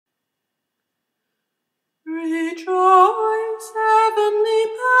Rejoice, heavenly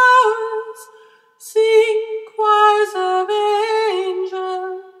powers, sing choirs of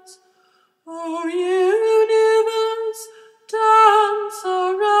angels. O universe, dance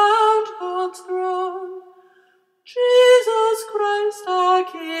around God's throne. Jesus Christ our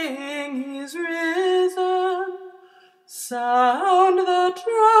King is risen. Sound the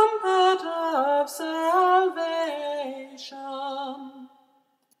trumpet of salvation.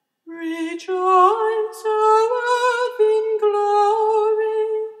 Rejoice, O earth, in glory,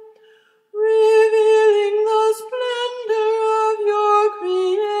 revealing the splendor of your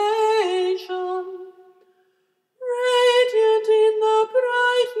creation. Radiant in the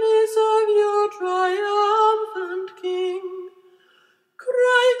brightness of your triumphant King,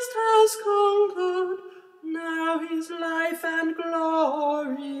 Christ has conquered, now his life and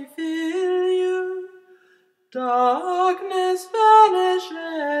glory fill you. Darkness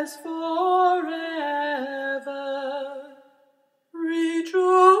vanishes forever.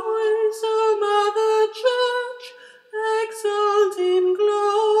 Rejoice, O Mother Church, exult in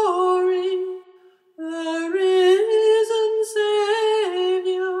glory. The risen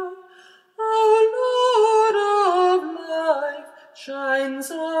Saviour, our Lord of life, shines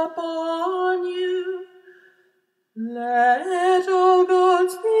upon you. Let all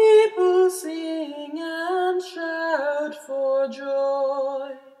God's people sing and shout for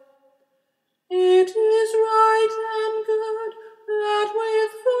joy. It is right and good that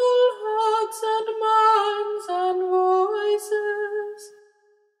with full hearts and minds and voices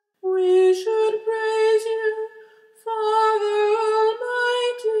we should praise you, Father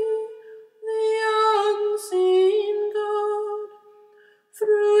Almighty, the unseen God,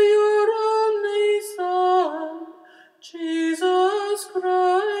 through your only Son, Jesus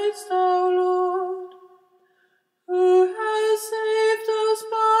Christ our Lord, who has saved us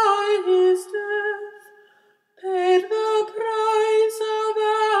by his death, paid the price of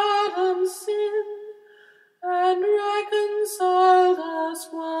Adam's sin, and reconciled us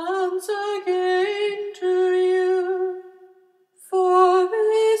once again to you. For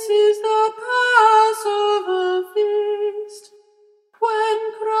this is the Passover feast, when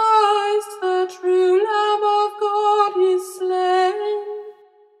Christ, the true Lamb of God, is slain,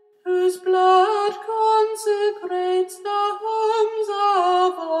 whose blood consecrates the homes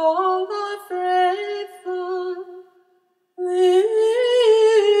of all the faithful.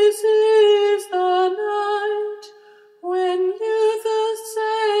 This is the night when you first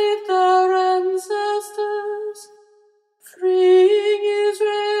saved our ancestors, freeing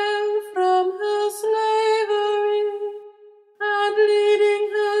Israel from her slavery and leading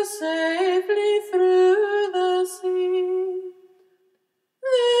her safely through the sea.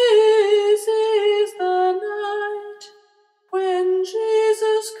 This is the night when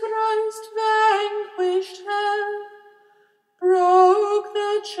Jesus Christ vanquished hell, broke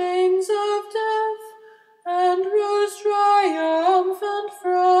the chains of death, and rose triumphant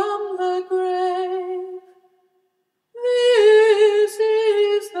from the grave. This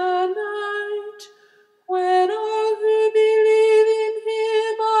is the night when all who believe in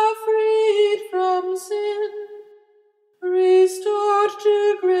him are freed from sin, restored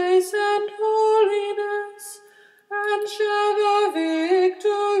to grace and holiness, and share the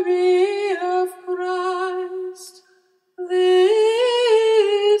victory of Christ.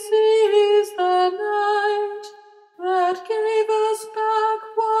 This is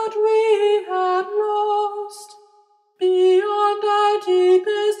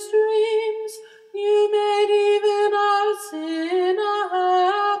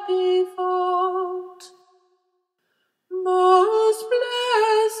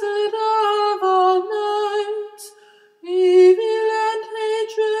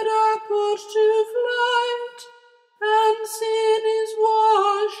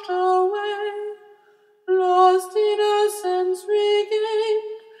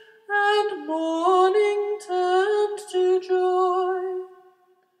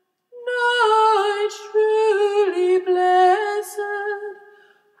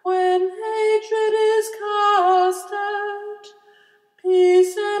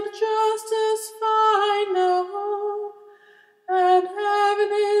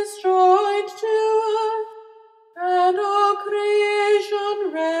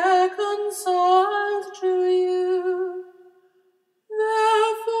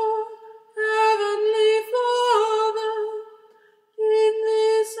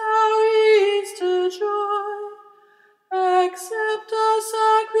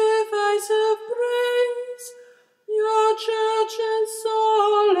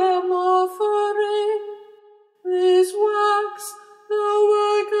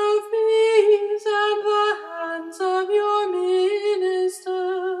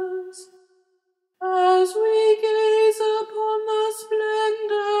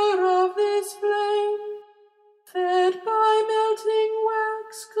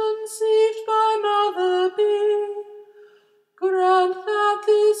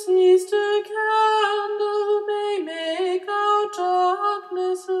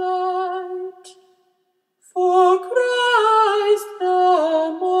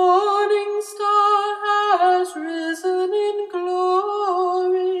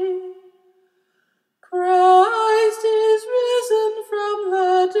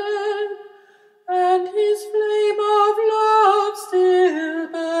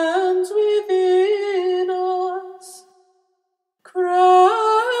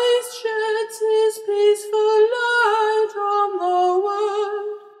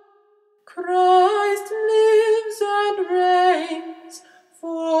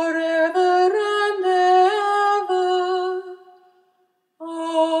forever.